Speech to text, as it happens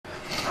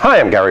Hi,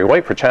 I'm Gary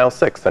White for Channel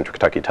 6, Central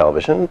Kentucky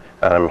Television.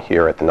 I'm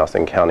here at the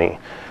Nelson County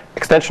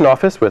Extension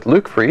Office with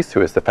Luke Freese,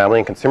 who is the Family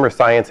and Consumer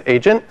Science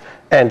Agent.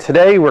 And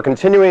today we're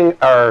continuing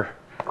our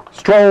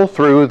stroll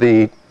through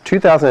the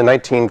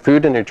 2019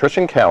 Food and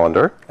Nutrition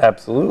Calendar.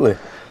 Absolutely.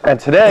 And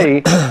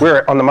today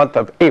we're on the month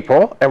of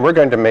April, and we're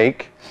going to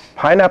make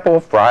pineapple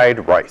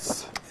fried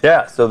rice.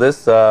 Yeah, so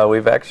this,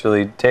 we've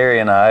actually,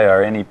 Terry and I,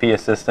 our NEP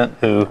assistant,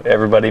 who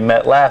everybody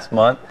met last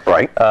month.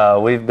 Right.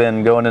 We've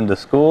been going into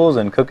schools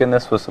and cooking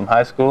this with some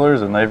high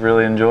schoolers, and they've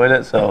really enjoyed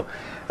it. So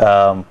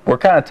we're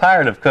kind of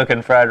tired of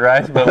cooking fried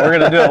rice, but we're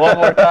going to do it one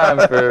more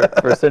time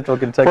for Central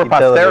Kentucky For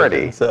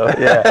posterity. Television. So,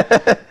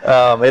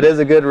 yeah. It is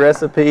a good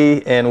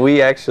recipe, and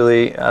we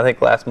actually, I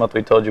think last month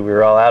we told you we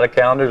were all out of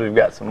calendars. We've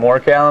got some more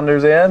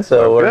calendars in,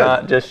 so we're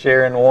not just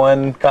sharing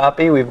one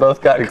copy. We've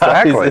both got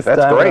copies this time.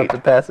 That's great. We have to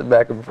pass it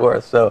back and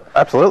forth. So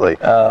absolutely.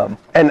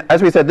 And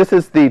as we said, this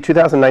is the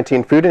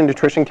 2019 Food and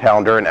Nutrition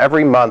Calendar, and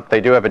every month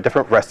they do have a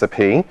different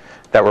recipe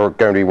that we're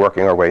going to be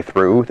working our way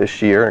through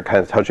this year. It kind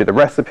of tells you the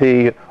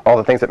recipe, all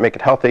the things that make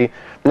it healthy.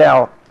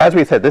 Now, as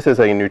we said, this is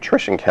a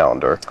nutrition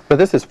calendar, but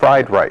this is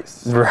fried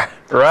rice. Right.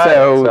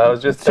 So I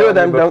was just two of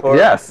them before,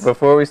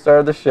 before we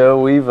started the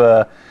show,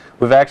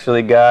 we've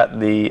actually got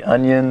the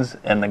onions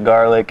and the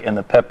garlic and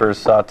the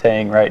peppers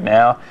sautéing right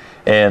now,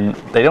 and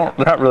they're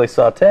not really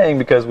sautéing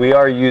because we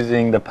are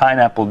using the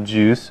pineapple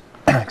juice,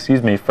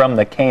 excuse me, from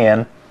the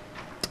can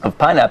of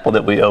pineapple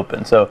that we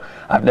open. So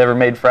I've never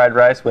made fried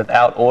rice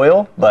without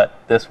oil, but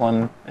this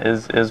one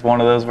is one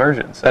of those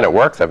versions. So. And it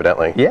works,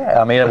 evidently.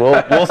 Yeah, I mean,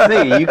 we'll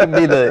see. You can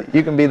be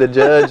the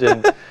judge,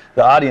 and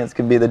the audience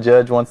can be the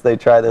judge once they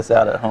try this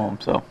out at home.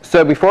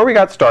 So before we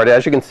got started,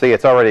 as you can see,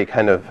 it's already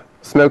kind of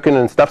smoking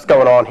and stuff's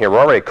going on here.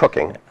 We're already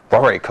cooking. We're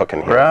already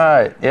cooking here.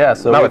 Right. Yeah.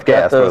 So not with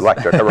gas, but with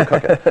electric. We're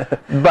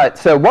cooking. But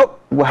so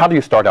how do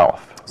you start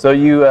off? So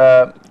you're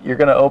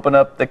going to open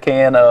up the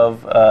can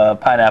of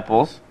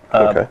pineapples.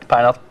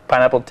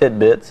 Pineapple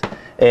tidbits,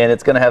 and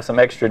it's going to have some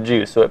extra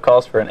juice. So it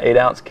calls for an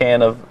 8-ounce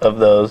can of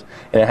those,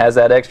 and it has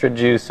that extra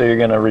juice. So you're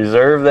going to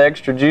reserve the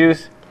extra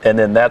juice, and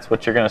then that's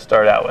what you're going to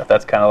start out with.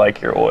 That's kind of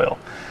like your oil.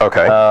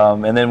 Okay.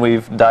 And then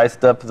we've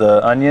diced up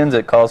the onions.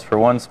 It calls for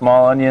 1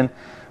 small onion.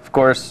 Of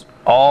course,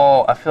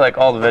 I feel like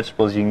all the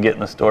vegetables you can get in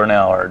the store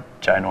now are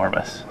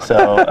ginormous.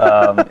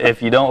 So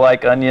if you don't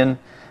like onion,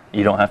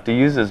 you don't have to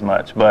use as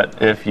much.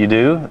 But if you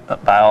do,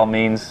 by all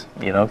means,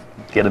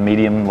 get a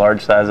medium,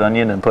 large size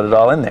onion and put it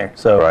all in there.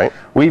 So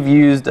we've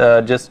used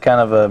just kind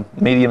of a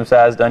medium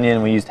sized onion,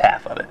 and we used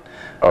half of it.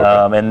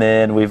 Okay. And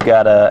then we've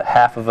got a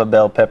half of a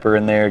bell pepper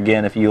in there.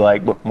 Again, if you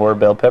like more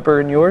bell pepper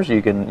in yours,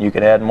 you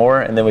can add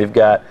more. And then we've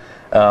got,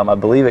 I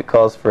believe it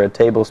calls for a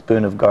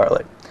tablespoon of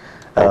garlic.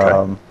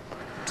 Okay.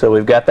 So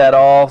we've got that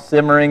all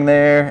simmering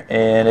there,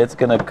 and it's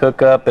going to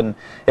cook up, and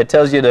it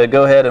tells you to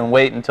go ahead and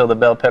wait until the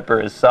bell pepper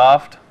is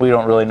soft. We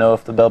don't really know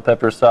if the bell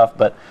pepper is soft,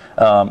 but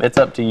it's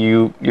up to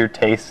you, your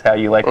taste, how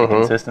you like the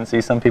consistency.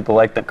 Some people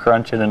like the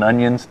crunch in an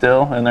onion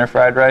still in their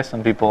fried rice.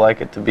 Some people like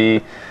it to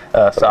be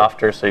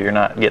softer, so you're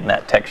not getting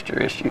that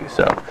texture issue.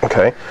 So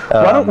okay.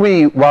 Why don't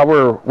we, while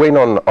we're waiting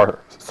on our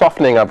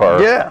softening of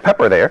our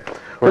pepper there,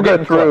 we'll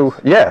go through,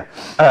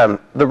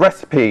 the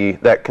recipe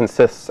that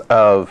consists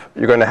of,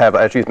 you're going to have,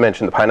 as you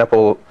mentioned, the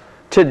pineapple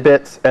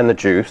tidbits and the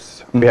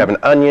juice. We have an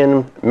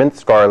onion,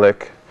 minced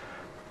garlic,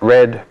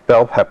 red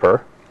bell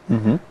pepper.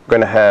 We're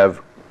going to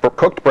have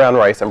cooked brown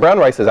rice, and brown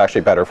rice is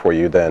actually better for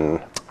you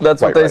than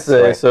That's what they rice,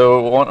 say. right?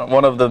 So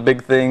one of the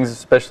big things,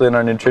 especially in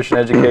our nutrition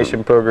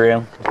education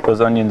program, those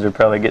onions are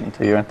probably getting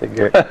to you, aren't they,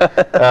 Gary?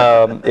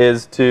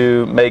 Is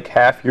to make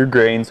half your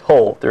grains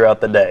whole throughout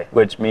the day,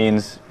 which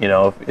means,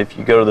 if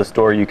you go to the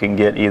store, you can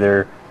get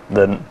either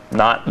the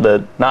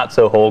not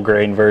so whole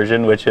grain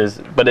version,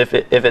 but if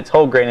it's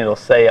whole grain, it'll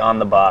say on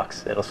the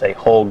box, it'll say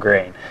whole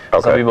grain.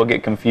 Okay. Some people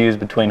get confused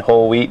between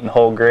whole wheat and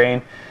whole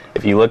grain.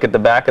 If you look at the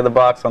back of the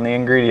box on the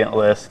ingredient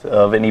list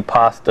of any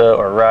pasta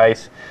or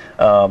rice,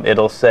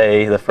 it'll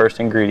say the first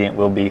ingredient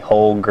will be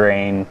whole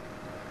grain,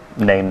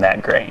 name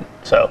that grain.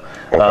 So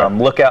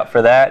look out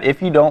for that.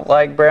 If you don't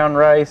like brown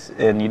rice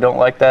and you don't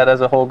like that as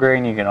a whole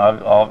grain, you can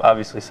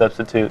obviously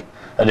substitute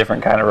a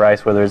different kind of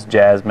rice, whether it's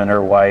jasmine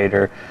or white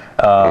or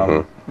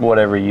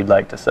whatever you'd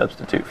like to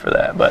substitute for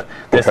that. But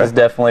this is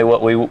definitely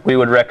what we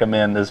would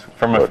recommend is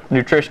from a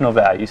nutritional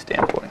value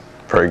standpoint.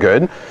 Very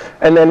good.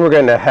 And then we're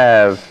going to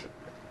have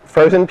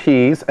frozen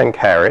peas and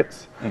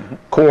carrots,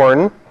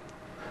 corn,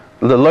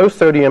 the low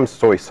sodium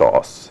soy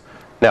sauce.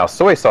 Now,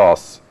 soy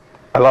sauce,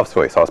 I love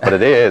soy sauce, but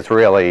it is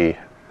really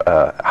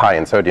high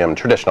in sodium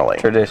traditionally.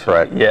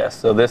 Correct? Yes.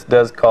 So this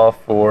does call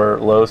for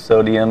low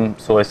sodium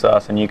soy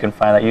sauce, and you can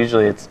find that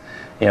usually it's,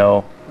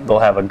 they'll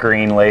have a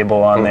green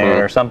label on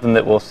there or something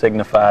that will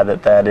signify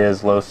that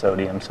is low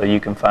sodium. So you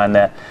can find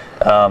that.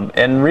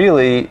 And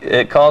really,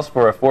 it calls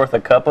for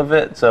 1/4 cup of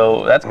it,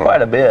 so that's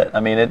quite a bit. I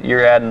mean,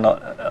 you're adding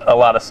a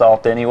lot of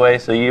salt anyway,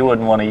 so you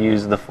wouldn't want to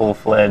use the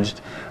full-fledged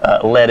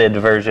leaded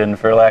version,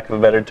 for lack of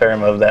a better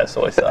term, of that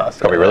soy sauce.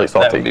 It's going to be really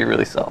salty. That would be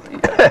really salty.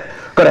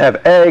 Going to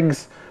have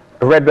eggs,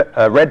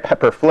 red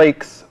pepper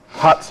flakes,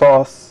 hot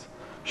sauce,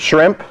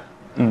 shrimp,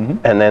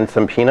 and then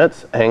some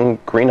peanuts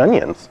and green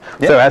onions.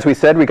 Yep. So as we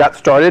said, we got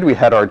started. We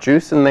had our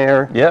juice in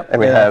there. Yep.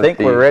 And I think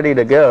we're ready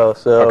to go.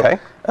 So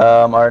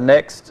our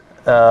next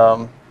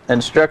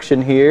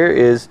instruction here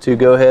is to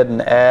go ahead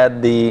and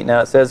add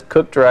now it says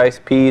cooked rice,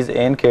 peas,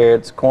 and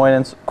carrots,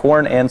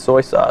 corn and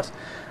soy sauce.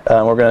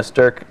 We're going to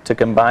stir to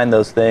combine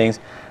those things.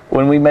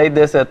 When we made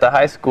this at the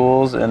high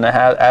schools, and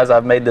as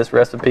I've made this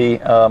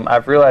recipe,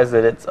 I've realized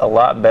that it's a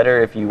lot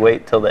better if you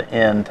wait till the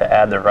end to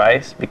add the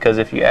rice, because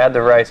if you add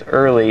the rice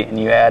early and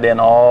you add in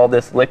all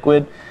this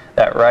liquid,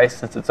 that rice,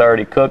 since it's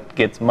already cooked,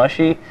 gets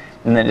mushy,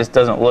 and it just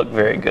doesn't look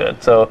very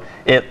good. So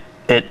it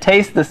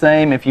tastes the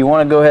same. If you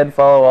want to go ahead and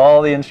follow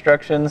all the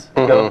instructions,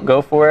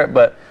 go for it.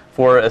 But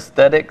for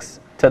aesthetics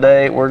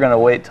today, we're going to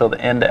wait till the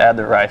end to add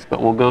the rice.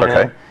 But we'll go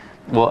ahead.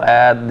 We'll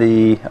add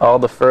all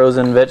the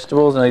frozen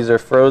vegetables, and these are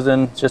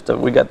frozen.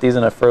 We got these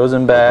in a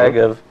frozen bag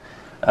of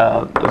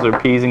those are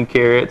peas and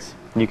carrots.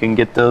 You can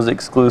get those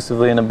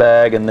exclusively in a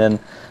bag, and then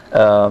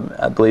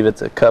I believe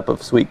it's a cup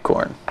of sweet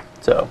corn.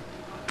 So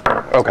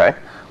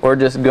we're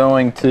just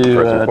going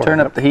to turn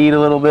up the heat a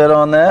little bit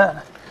on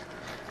that.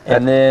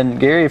 And then,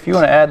 Gary, if you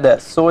want to add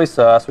that soy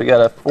sauce, we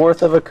got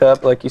 1/4 of a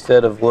cup, like you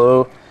said, of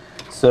low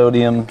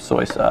sodium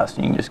soy sauce.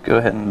 You can just go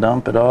ahead and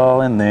dump it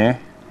all in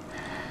there.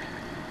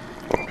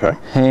 Okay.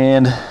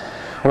 And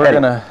we're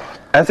going to...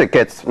 As it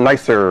gets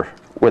nicer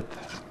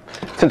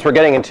since we're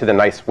getting into the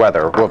nice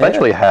weather, we'll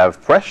eventually have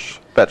fresh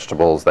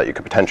vegetables that you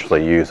could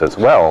potentially use as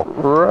well.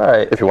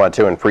 Right. If you want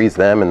to, and freeze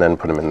them and then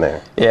put them in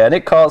there. Yeah, and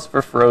it calls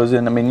for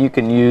frozen. I mean, you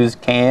can use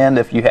canned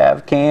if you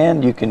have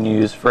canned. You can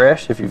use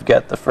fresh if you've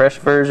got the fresh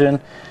version.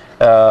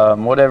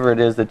 Whatever it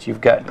is that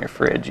you've got in your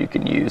fridge, you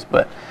can use.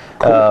 But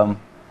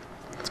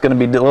it's going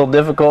to be a little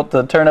difficult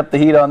to turn up the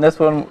heat on this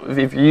one.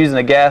 If you're using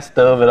a gas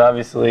stove,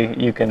 obviously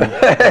you can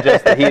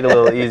adjust the heat a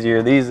little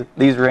easier.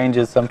 These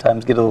ranges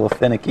sometimes get a little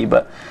finicky,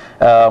 but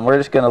we're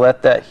just going to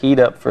let that heat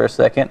up for a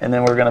second, and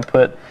then we're going to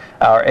put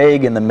our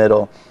egg in the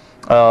middle.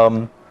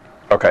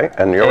 Okay,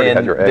 and you already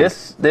had your egg.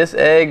 This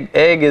egg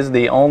is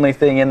the only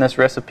thing in this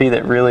recipe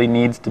that really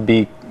needs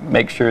to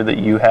make sure that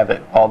you have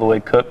it all the way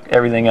cooked.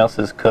 Everything else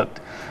is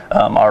cooked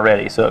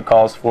already, so it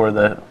calls for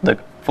the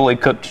fully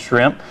cooked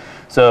shrimp.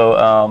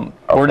 So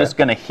we're just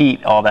going to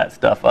heat all that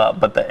stuff up.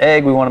 But the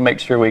egg, we want to make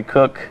sure we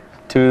cook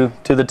to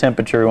the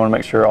temperature. We want to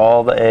make sure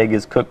all the egg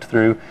is cooked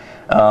through.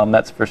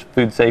 That's for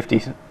food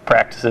safety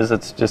practices.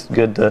 It's just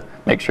good to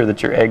make sure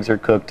that your eggs are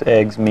cooked.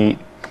 Eggs, meat,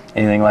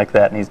 anything like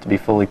that needs to be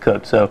fully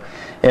cooked. So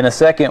in a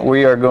second,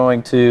 we are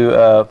going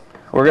to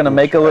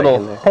make a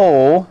little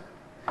hole.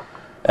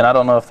 And I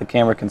don't know if the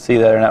camera can see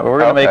that or not, but we're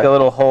going to make a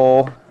little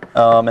hole.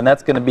 And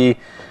that's going to be...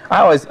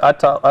 I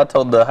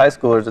told the high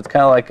schoolers it's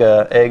kind of like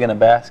an egg in a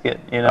basket,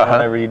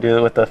 whenever you do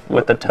it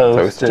with the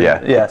toast.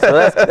 Yeah. So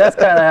that's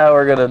kind of how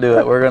we're gonna do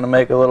it. We're gonna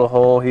make a little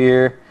hole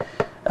here,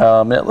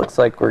 and it looks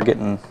like we're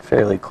getting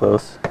fairly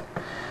close.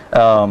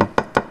 And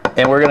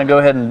we're gonna go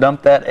ahead and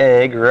dump that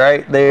egg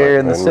right there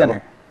in the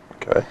center.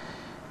 Okay.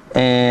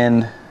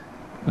 And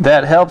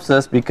that helps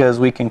us because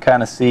we can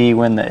kind of see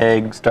when the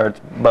egg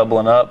starts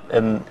bubbling up,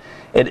 and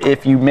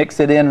if you mix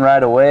it in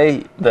right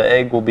away, the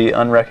egg will be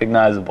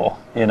unrecognizable,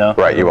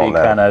 Right, you won't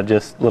know. Kind of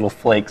just little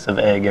flakes of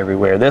egg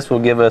everywhere. This will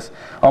give us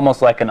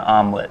almost like an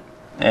omelet,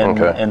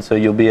 and so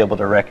you'll be able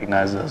to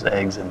recognize those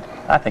eggs, and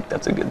I think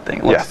that's a good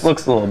thing. It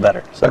looks a little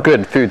better. So. A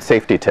good food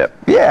safety tip.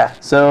 Yeah,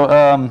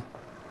 so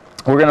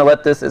we're going to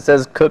let this, it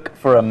says cook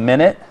for a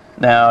minute.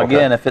 Now,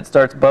 again, if it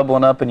starts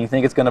bubbling up and you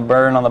think it's going to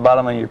burn on the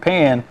bottom of your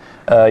pan,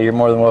 you're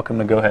more than welcome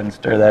to go ahead and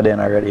stir that in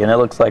already. And it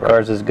looks like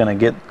ours is going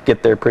to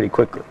get there pretty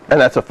quickly. And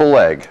that's a full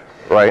egg,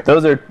 right?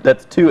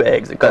 That's 2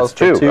 eggs. It calls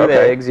for 2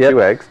 eggs. Yep.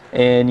 2 eggs.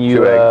 And you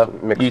 2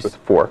 eggs mixed with a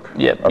fork.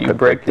 Yep. You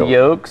break the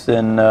yolks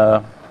and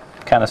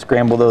kind of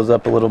scramble those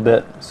up a little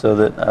bit so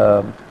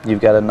that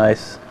you've got a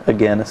nice,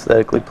 again,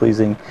 aesthetically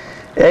pleasing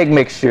egg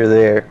mixture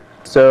there.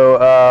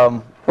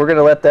 So we're going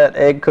to let that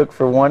egg cook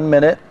for 1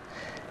 minute.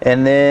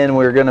 And then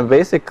we're going to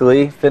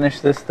basically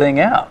finish this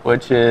thing out,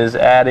 which is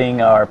adding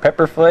our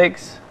pepper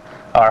flakes,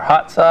 our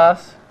hot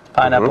sauce,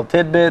 pineapple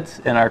tidbits,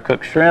 and our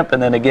cooked shrimp.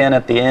 And then again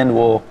at the end,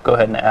 we'll go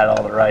ahead and add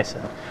all the rice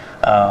in,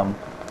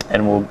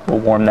 and we'll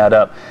warm that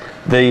up.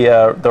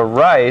 The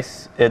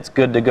rice, it's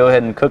good to go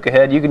ahead and cook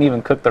ahead. You can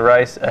even cook the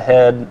rice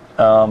ahead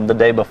the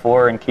day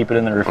before and keep it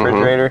in the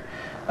refrigerator.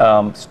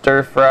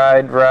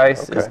 Stir-fried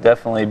rice is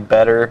definitely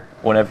better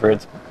whenever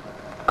it's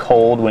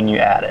cold when you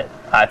add it,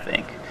 I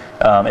think.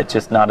 It's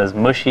just not as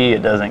mushy.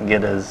 It doesn't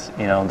get as,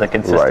 the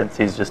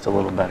consistency is just a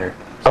little better.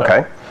 So.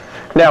 Okay.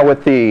 Now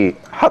with the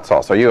hot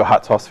sauce, are you a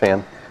hot sauce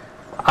fan?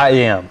 I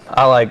am.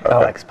 I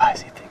like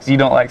spicy things. You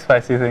don't like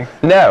spicy things?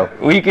 No.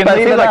 We can. But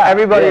it seems like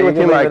everybody with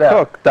whom I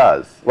cook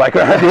does. Like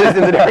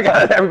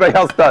everybody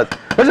else does,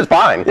 which is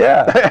fine.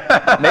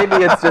 Yeah.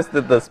 Maybe it's just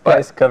that the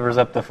spice covers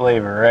up the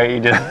flavor, right? You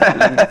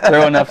just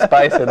throw enough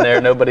spice in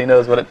there, nobody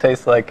knows what it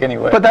tastes like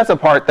anyway. But that's a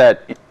part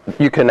that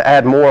you can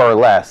add more or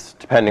less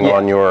depending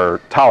on your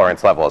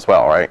tolerance level as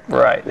well, right?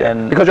 Right. Yeah.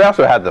 And because you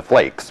also have the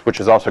flakes, which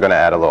is also going to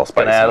add a little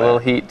spice. Going to add a little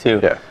heat too.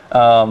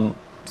 Yeah.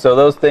 So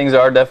those things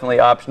are definitely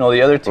optional.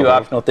 The other two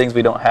optional things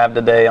we don't have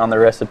today on the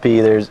recipe,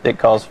 it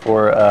calls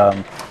for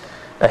a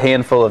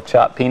handful of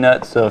chopped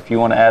peanuts. So if you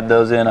want to add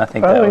those in, I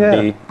think that would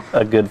be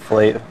a good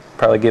flavor.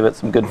 Probably give it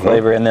some good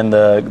flavor, and then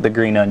the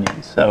green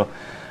onions. So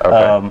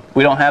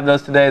we don't have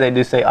those today. They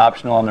do say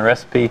optional on the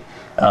recipe.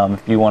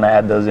 If you want to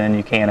add those in,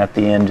 you can at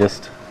the end.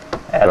 Just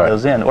add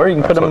those in, or you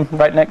can put them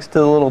right next to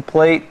the little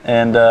plate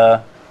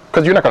and.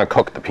 Because you're not going to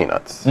cook the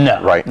peanuts,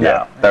 right? No.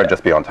 Yeah, that would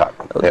just be on top.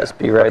 It'll just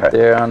be right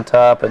there on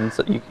top, and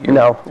so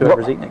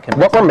whoever's eating it can.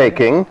 What we're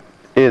making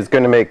is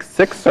going to make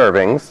 6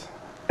 servings,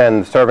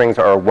 and the servings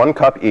are 1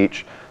 cup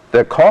each.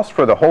 The cost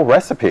for the whole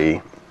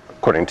recipe,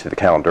 according to the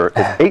calendar,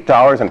 is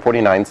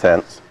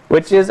 $8.49.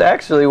 Which is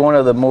actually one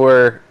of the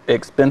more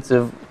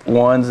expensive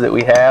ones that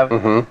we have.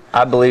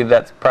 I believe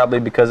that's probably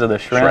because of the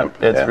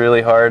shrimp. It's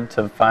really hard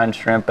to find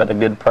shrimp at a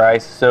good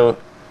price. So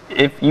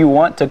if you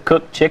want to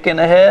cook chicken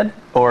ahead,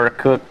 or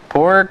cook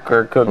pork,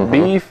 or cook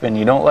beef, and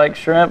you don't like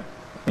shrimp,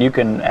 you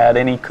can add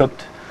any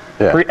cooked,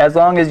 as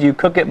long as you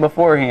cook it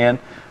beforehand.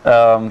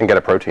 And get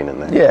a protein in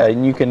there. Yeah,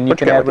 and you can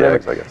add whatever.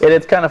 Eggs, I guess. And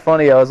it's kind of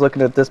funny. I was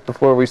looking at this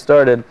before we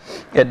started.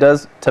 It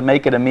does, to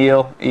make it a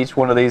meal. Each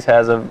one of these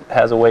has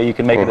a way you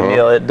can make it a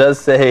meal. It does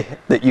say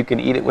that you can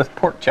eat it with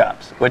pork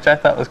chops, which I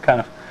thought was kind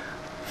of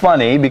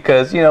funny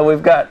because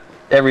we've got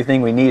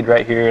everything we need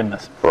right here in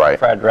this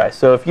fried rice.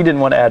 So if you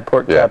didn't want to add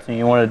pork chops and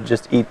you wanted to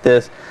just eat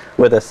this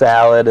with a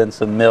salad and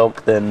some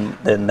milk, then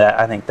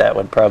I think that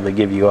would probably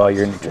give you all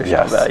your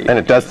nutritional value. And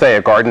it does say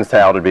a garden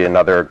salad would be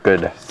another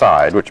good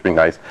side, which would be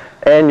nice.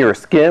 And your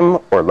skim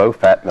or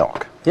low-fat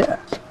milk. Yeah.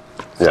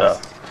 Yes.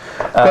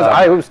 Because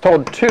I was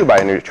told, too, by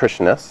a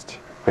nutritionist,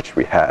 which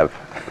we have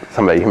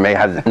somebody who may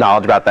have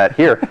knowledge about that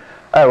here,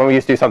 when we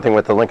used to do something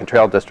with the Lincoln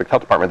Trail District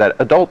Health Department, that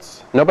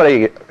adults,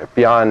 nobody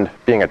beyond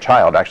being a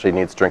child actually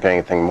needs to drink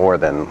anything more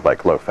than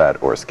like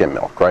low-fat or skim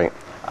milk, right?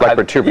 Like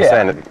for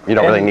 2%, you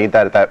don't really need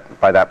that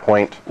by that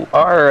point.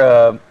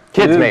 Our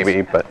kids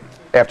maybe, but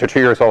after 2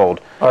 years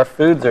old. Our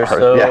foods are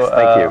so... Yes,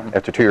 thank you.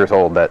 After 2 years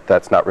old,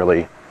 that's not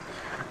really...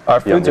 Our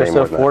foods are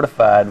so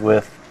fortified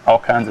with all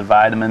kinds of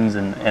vitamins,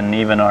 and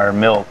even our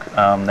milk.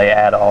 They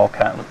add all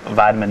kinds of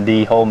vitamin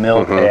D, whole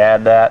milk, they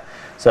add that.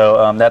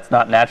 So that's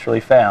not naturally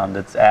found.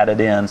 It's added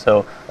in.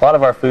 So a lot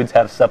of our foods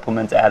have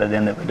supplements added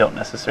in that we don't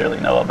necessarily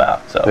know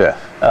about. So,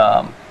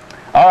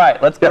 all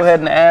right, let's go ahead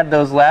and add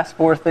those last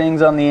 4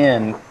 things on the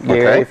end,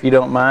 Gary, if you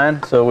don't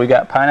mind. So we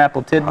got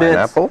pineapple tidbits.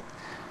 Pineapple.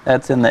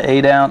 That's in the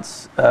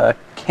 8-ounce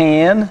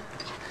can.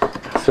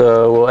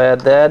 So we'll add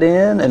that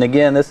in. And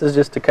again, this is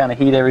just to kind of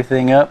heat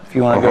everything up. If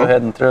you want to go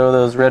ahead and throw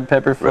those red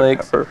pepper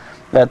flakes.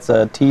 That's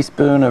a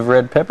teaspoon of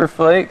red pepper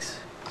flakes.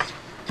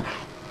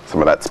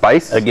 Some of that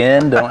spice.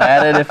 Again, don't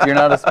add it if you're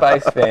not a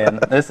spice fan.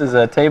 This is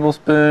a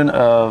tablespoon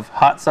of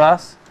hot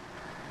sauce.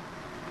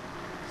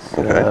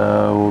 So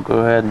we'll go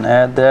ahead and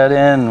add that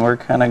in. We're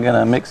kind of going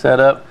to mix that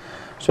up.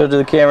 Show it to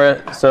the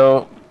camera.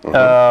 So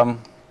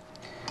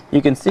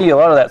you can see a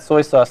lot of that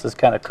soy sauce is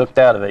kind of cooked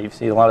out of it. You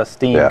see a lot of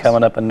steam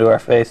coming up into our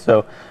face.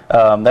 So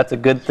that's a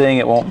good thing.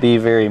 It won't be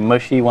very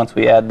mushy once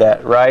we add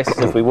that rice.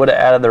 If we would have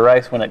added the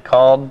rice when it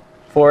called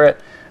for it,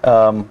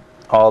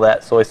 all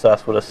that soy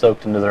sauce would have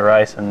soaked into the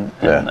rice, and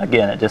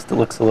again, it just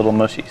looks a little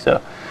mushy.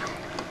 So,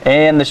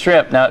 and the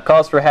shrimp. Now it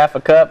calls for half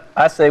a cup.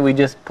 I say we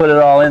just put it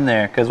all in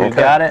there because we've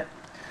got it.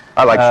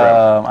 I like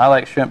shrimp. I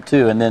like shrimp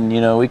too, and then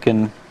we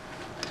can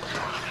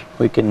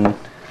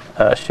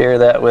share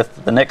that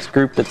with the next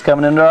group that's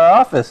coming into our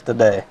office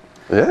today.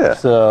 Yeah.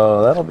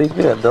 So that'll be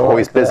good. They'll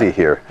always busy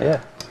here.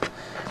 Yeah.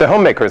 The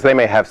homemakers, they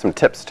may have some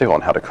tips too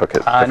on how to cook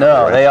it. I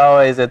know. Right? They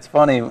always. It's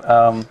funny.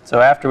 So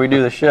after we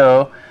do the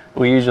show,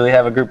 we usually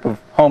have a group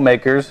of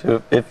homemakers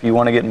who, if you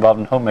want to get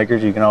involved in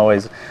homemakers, you can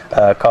always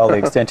call the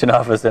extension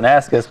office and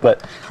ask us.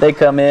 But they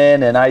come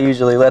in, and I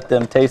usually let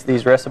them taste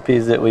these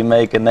recipes that we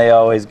make, and they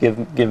always give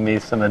me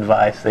some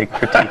advice. They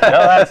critique,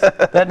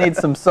 that needs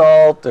some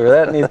salt,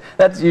 or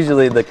that's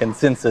usually the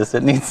consensus.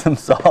 It needs some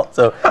salt.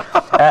 So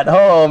at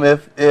home,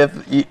 if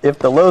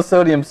the low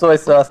sodium soy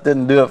sauce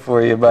didn't do it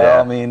for you, by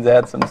all means,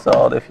 add some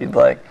salt if you'd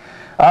like.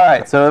 All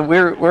right, so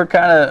we're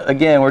kind of,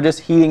 again, we're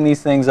just heating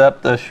these things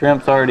up. The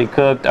shrimp's already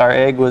cooked. Our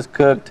egg was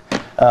cooked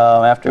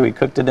after we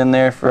cooked it in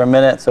there for a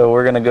minute. So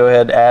we're going to go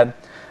ahead and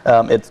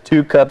add, it's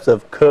 2 cups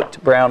of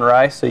cooked brown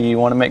rice. So you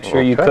want to make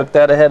sure you cook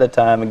that ahead of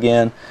time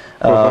again.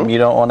 You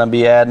don't want to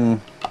be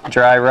adding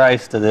dry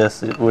rice to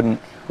this. It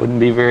wouldn't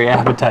be very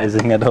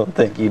appetizing, I don't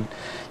think.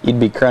 You'd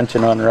be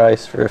crunching on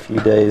rice for a few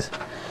days.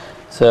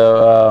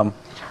 So,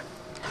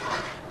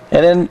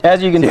 and then,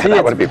 as you can see,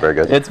 that would be very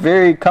good. It's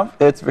very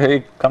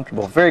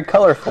comfortable, very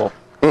colorful.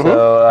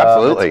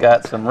 So it's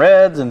got some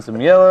reds and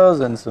some yellows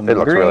and some greens.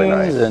 Looks really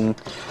nice. And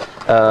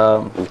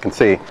you can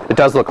see it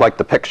does look like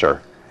the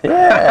picture.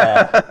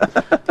 Yeah,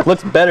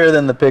 looks better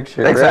than the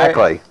picture.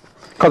 Exactly,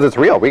 because it's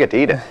real. We get to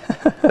eat it.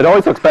 It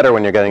always looks better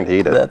when you're getting to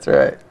eat it. That's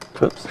right.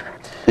 Oops.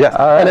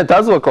 Yeah, and it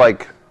does look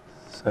like.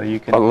 So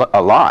you can a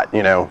lot,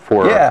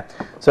 for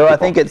So people. I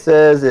think it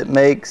says it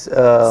makes 6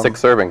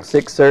 servings.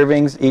 6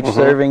 servings. Each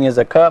serving is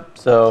a cup.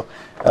 So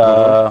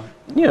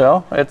you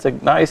know, it's a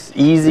nice,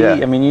 easy. Yeah.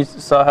 I mean, you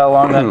saw how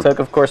long that took.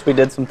 Of course, we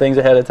did some things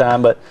ahead of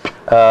time, but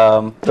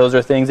those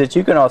are things that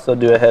you can also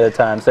do ahead of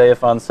time. Say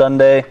if on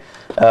Sunday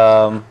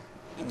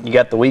you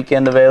got the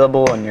weekend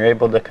available and you're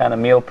able to kind of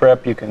meal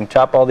prep, you can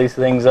chop all these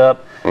things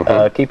up,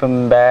 keep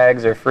them in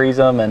bags or freeze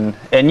them,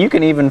 and you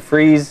can even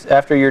freeze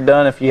after you're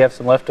done. If you have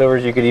some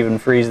leftovers, you could even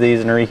freeze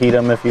these and reheat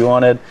them if you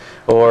wanted,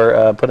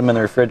 or put them in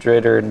the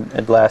refrigerator and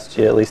it'd last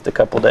you at least a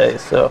couple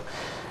days. So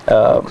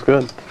Looks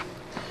good.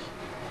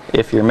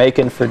 if you're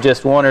making for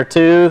just one or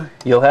two,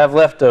 you'll have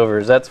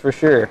leftovers, that's for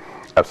sure.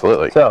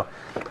 Absolutely. So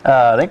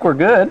I think we're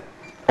good.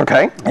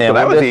 Okay. So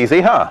that was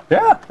easy, huh?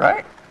 Yeah,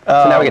 right.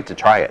 So now we get to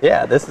try it.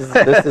 Yeah, this is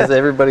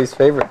everybody's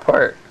favorite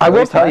part. I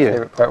will tell you.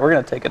 Favorite part. We're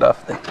gonna take it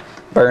off the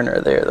burner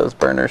there. Those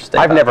burners stay.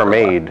 I've hot never for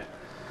a while. made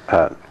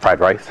fried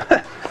rice.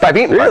 I've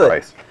eaten Really? fried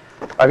rice.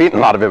 I've eaten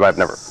a lot of it, but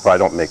I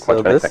don't make much So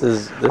of this anything.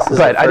 is But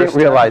the I didn't first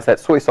time. realize that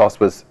soy sauce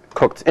was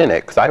cooked in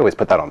it, because I always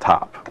put that on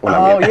top when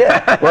I'm Oh eating.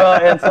 yeah.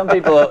 Well, and some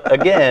people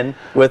again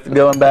with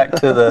going back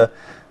to the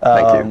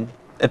Thank you.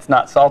 it's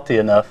not salty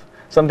enough.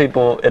 Some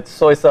people it's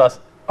soy sauce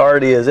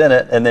already is in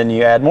it, and then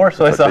you add more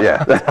soy sauce.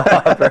 Yeah.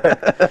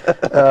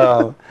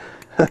 Well,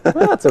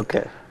 that's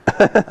okay.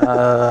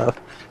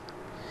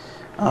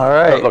 All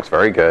right. It looks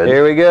very good.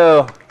 Here we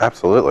go.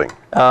 Absolutely.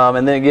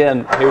 And then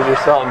again, here's your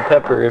salt and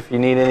pepper if you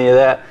need any of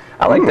that.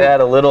 I like to add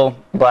a little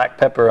black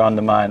pepper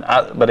onto mine,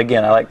 but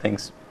again, I like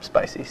things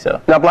spicy.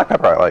 So, Now, black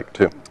pepper I like,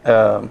 too.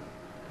 what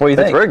do you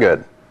It's think? very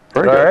good.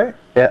 Very All good. right.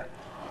 Yeah.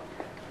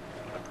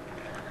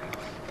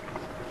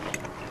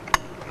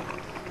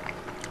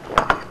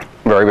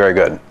 Very, very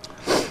good.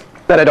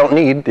 That I don't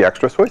need the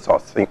extra soy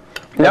sauce. See,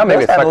 now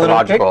maybe does it's have a little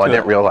kick psychological. I to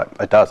didn't it. realize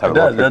it does have It a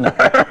does, little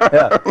doesn't it?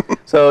 Yeah.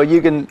 So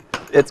you can.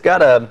 It's got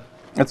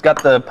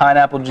the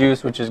pineapple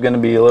juice, which is going to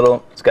be a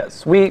little. It's got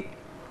sweet,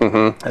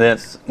 and then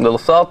it's a little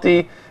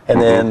salty,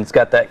 and then it's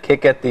got that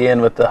kick at the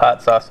end with the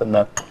hot sauce and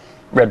the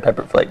red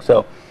pepper flake.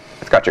 So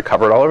It's got you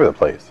covered all over the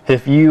place.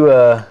 if you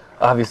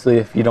obviously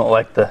if you don't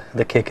like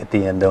the kick at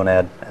the end, don't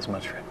add as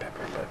much red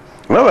pepper.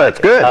 But No, that's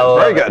good. I love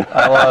Very it. good.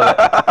 I love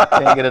it.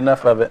 Can't get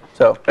enough of it.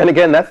 So And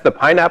again, that's the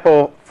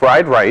pineapple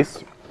fried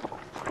rice.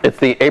 It's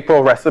the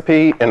April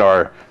recipe in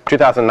our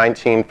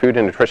 2019 Food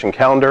and Nutrition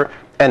Calendar.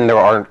 And there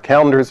are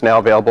calendars now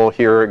available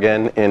here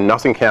again in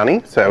Nelson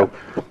County. So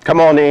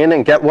come on in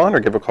and get one, or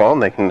give a call,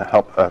 and they can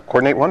help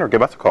coordinate one, or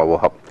give us a call. We'll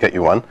help get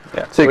you one.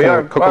 yeah. So you we can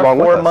are cook along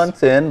with 4 us.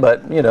 months in,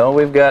 but you know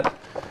we've got.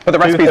 But the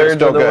recipes are 2/3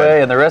 still of the good.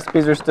 way, and the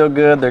recipes are still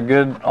good. They're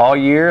good all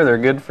year. They're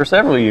good for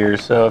several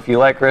years. So if you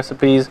like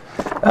recipes,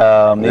 these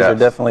are Yes.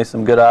 definitely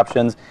some good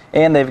options.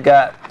 And they've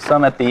got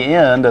some at the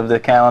end of the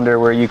calendar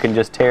where you can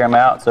just tear them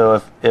out.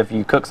 So if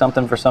you cook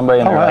something for somebody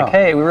and Oh, they're wow. like,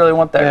 hey, we really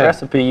want that Yeah.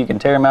 recipe, you can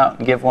tear them out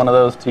and give one of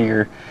those to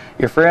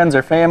your friends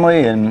or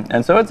family.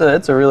 And so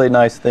it's a really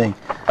nice thing.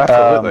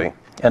 Absolutely.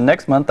 And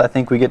next month, I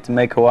think we get to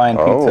make Hawaiian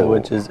pizza, Oh.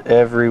 which is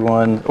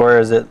everyone, or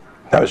is it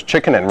That was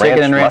chicken and ranch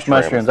chicken and ranch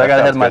mushrooms? I got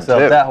ahead of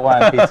myself. That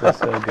Hawaiian pizza is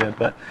so good.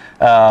 But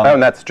Oh,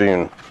 and that's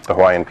June, the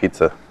Hawaiian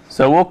pizza.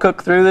 so we'll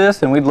cook through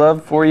this, and we'd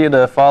love for you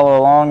to follow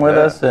along with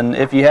Yeah. us. And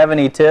if you have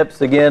any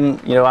tips, again,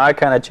 you know, I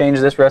kind of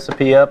changed this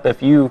recipe up.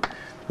 If you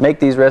make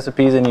these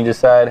recipes and you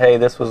decide, hey,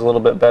 this was a little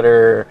bit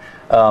better,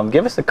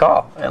 give us a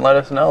call and let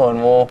us know,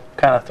 and we'll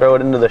kind of throw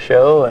it into the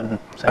show and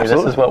say this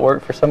Absolutely. is what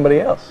worked for somebody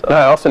else. So. No,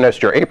 I also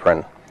noticed your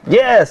apron.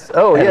 Yes.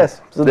 Oh, And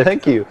yes. So if-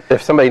 thank you.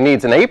 If somebody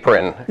needs an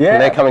apron, Yeah. can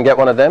they come and get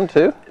one of them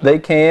too? They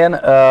can.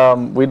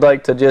 We'd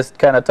like to just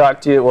kind of talk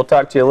to you. We'll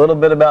talk to you a little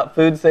bit about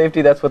food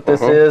safety. That's what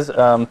this is,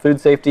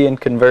 food safety and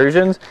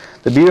conversions.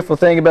 The beautiful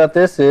thing about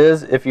this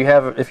is if you need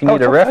it's a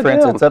upside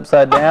reference, down. it's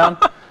upside down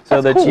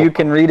so that cool. you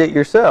can read it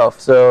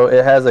yourself. So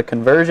it has a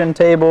conversion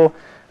table.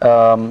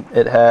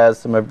 It has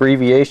some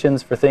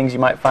abbreviations for things you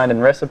might find in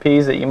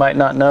recipes that you might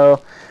not know.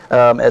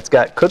 It's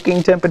got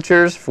cooking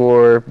temperatures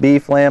for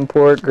beef, lamb,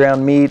 pork,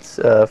 ground meats,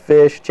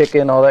 fish,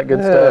 chicken, all that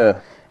good stuff.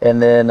 And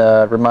then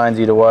reminds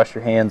you to wash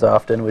your hands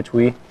often, which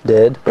we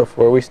did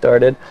before we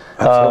started.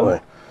 Absolutely.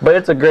 But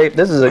it's a great.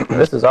 This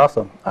is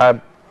awesome.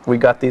 We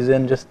got these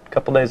in just a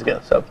couple days ago.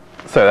 So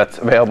So that's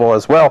available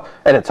as well,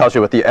 and it tells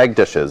you what the egg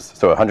dish is.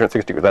 So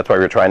 160 degrees. That's why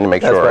we were trying to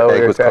make that's sure why our we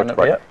egg were was trying cooked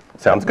to. right. Yep.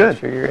 Sounds Make good.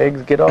 sure your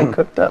eggs get all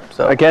cooked up.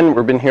 So Again,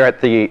 we've been here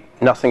at the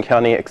Nelson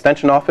County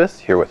Extension Office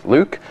here with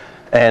Luke,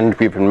 and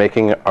we've been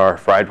making our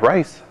fried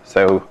rice.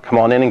 So come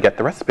on in and get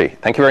the recipe.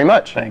 Thank you very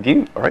much. thank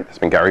you. All right, this has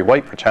been Gary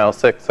White for Channel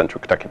 6, Central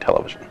Kentucky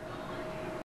Television.